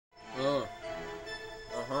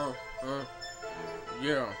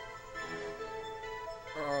Yeah.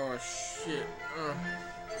 Oh shit.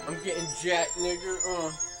 I'm getting jacked,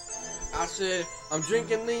 nigga. I said, I'm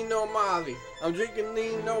drinking lean, no Molly. I'm drinking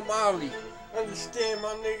lean, no Molly. Understand, my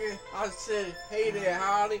nigga? I said, hey there,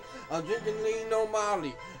 Holly. I'm drinking lean, no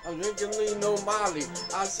Molly. I'm drinking lean, no Molly.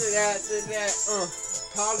 I said after that,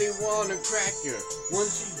 Polly want a cracker. When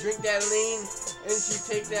she drink that lean, and she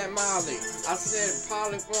take that Molly. I said,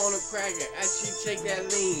 Polly want a cracker, and she take that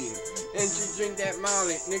lean, and she drink that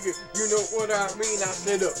Molly. Nigga, you know what I mean? I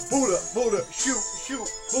said, Buddha, shoot, shoot,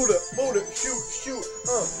 Buddha, shoot, shoot.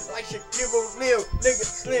 Like Shaquille O'Neal, nigga,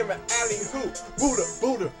 slam an alley-hoop.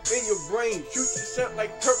 Buddha, in your brain. Shoot yourself like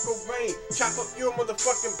Kurt Cobain. Chop up your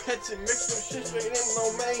motherfucking pets and mix some shit straight in no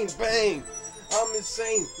main. Bang. I'm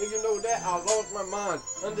insane. Nigga know that I lost my mind.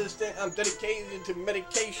 Understand I'm dedicated to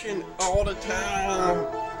medication all the time.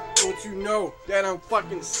 Don't you know that I'm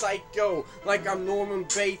fucking psycho? Like I'm Norman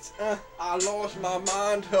Bates. I lost my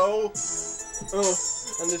mind, ho.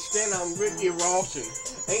 Understand I'm Ricky Rawson.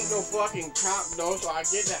 Ain't no fucking cop though, so I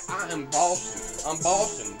get that I am bossing. I'm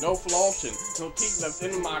bossing, no flossing, no teeth left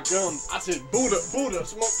in my gums. I said Buddha,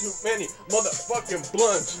 smoke too many motherfucking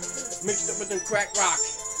blunts. Mixed up with them crack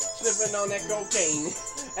rocks, sniffing on that cocaine.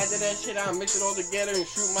 After that shit, I mix it all together and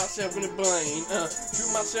shoot myself in the brain.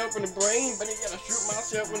 Shoot myself in the brain, but you gotta shoot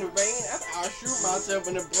myself in the vein. After I shoot myself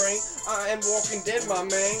in the brain, I am walking dead, my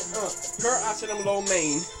man. Kurt, I said I'm low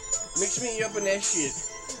main. Mix me up in that shit.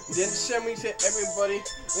 Then send me to everybody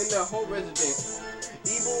in the whole residence.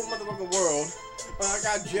 Evil motherfucking world. I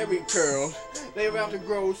got Jerry curls. They about to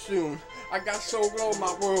grow soon. I got so glow in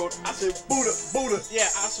my world. I said Buddha, yeah,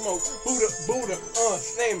 I smoke Buddha,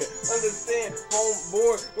 slam it. Understand,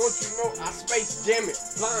 homeboy, don't you know I space jam it.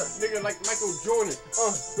 Flying nigga like Michael Jordan,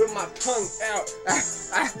 with my tongue out.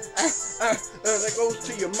 That goes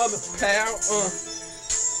to your mother, pal,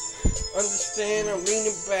 Understand, I'm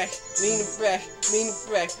leaning back, jing it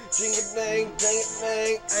bang,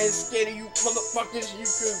 I ain't scared of you motherfuckers, you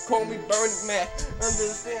could call me Bernie Mac.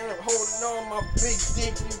 Understand, I'm holding on my big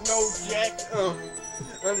dick, you know, Jack,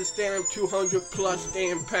 Understand, I'm 200 plus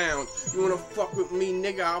damn pounds. You wanna fuck with me,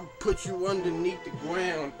 nigga, I'll put you underneath the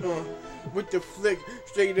ground, with the flick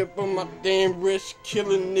straight up on my damn wrist,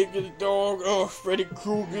 killing niggas, dog. Freddy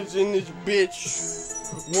Krueger's in this bitch.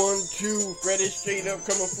 1, 2, Freddy straight up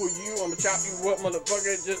coming for you. I'ma chop you up,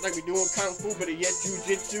 motherfucker, just like we doing kung fu, but yet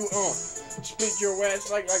jujitsu. Split your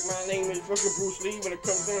ass like my name is fucking Bruce Lee. When it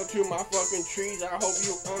comes down to my fucking trees, I hope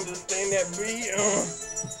you understand that beat.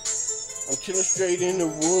 I'm chilling straight in the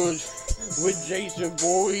woods with Jason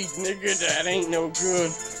Boys, nigga, that ain't no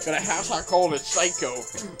good. Got a house I call it Psycho.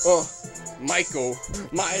 Michael,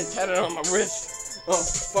 my tatted on my wrist.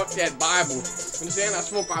 Fuck that Bible. Understand? I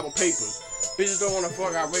smoke Bible papers. Bitches don't wanna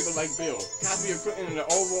fuck, I rape it like Bill. Cosby equipment in the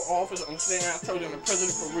Oval Office. Understand? I told you I'm the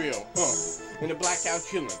president for real. In the black house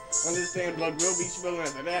chilling. Understand? Blood will be spilling.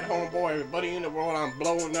 After that, homeboy, everybody in the world, I'm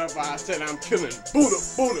blowing up. I said I'm killing. Buddha,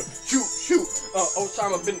 shoot.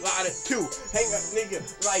 Osama bin Laden too. Hang up nigga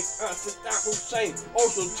like Saddam Hussein.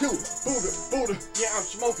 Also too. Buddha, yeah, I'm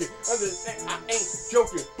smoking. Understand? I ain't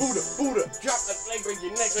joking. Buddha, drop that leg break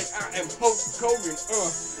your neck like I am Hulk Hogan.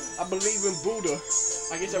 I believe in Buddha.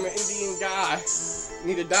 I guess I'm an Indian guy.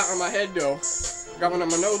 Need a dot on my head though. Got one on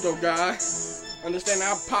my nose though, guy. Understand?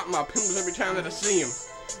 I pop my pimples every time that I see him.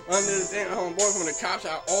 Understand? Homeboy from the cops,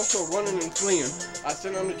 I also running and fleeing. I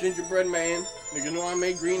said I'm the gingerbread man. Nigga know I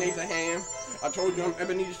made green eggs and ham. I told you I'm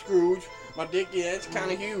Ebenezer Scrooge. My dick, yeah, it's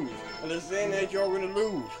kinda huge. Understand that y'all gonna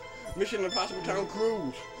lose. Mission Impossible Tom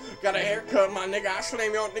Cruise. Got a haircut, my nigga. I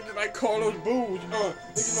slam y'all niggas like Carlos Booze.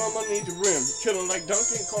 Niggas know I'm underneath the rim. Chillin' like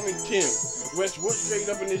Duncan, call me Tim. Westwood straight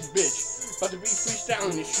up in this bitch. About to be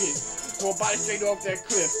freestyling this shit. Throw a body straight off that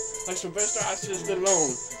cliff. Like Sylvester, I said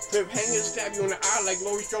Stallone. Cliff hanger, stab you in the eye like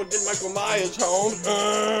Laurie Strode did Michael Myers,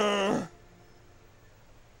 Holmes.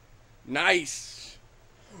 Nice.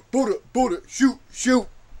 Buddha, shoot.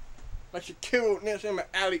 Like Shaquille O'Neal in my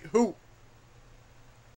alley hoop.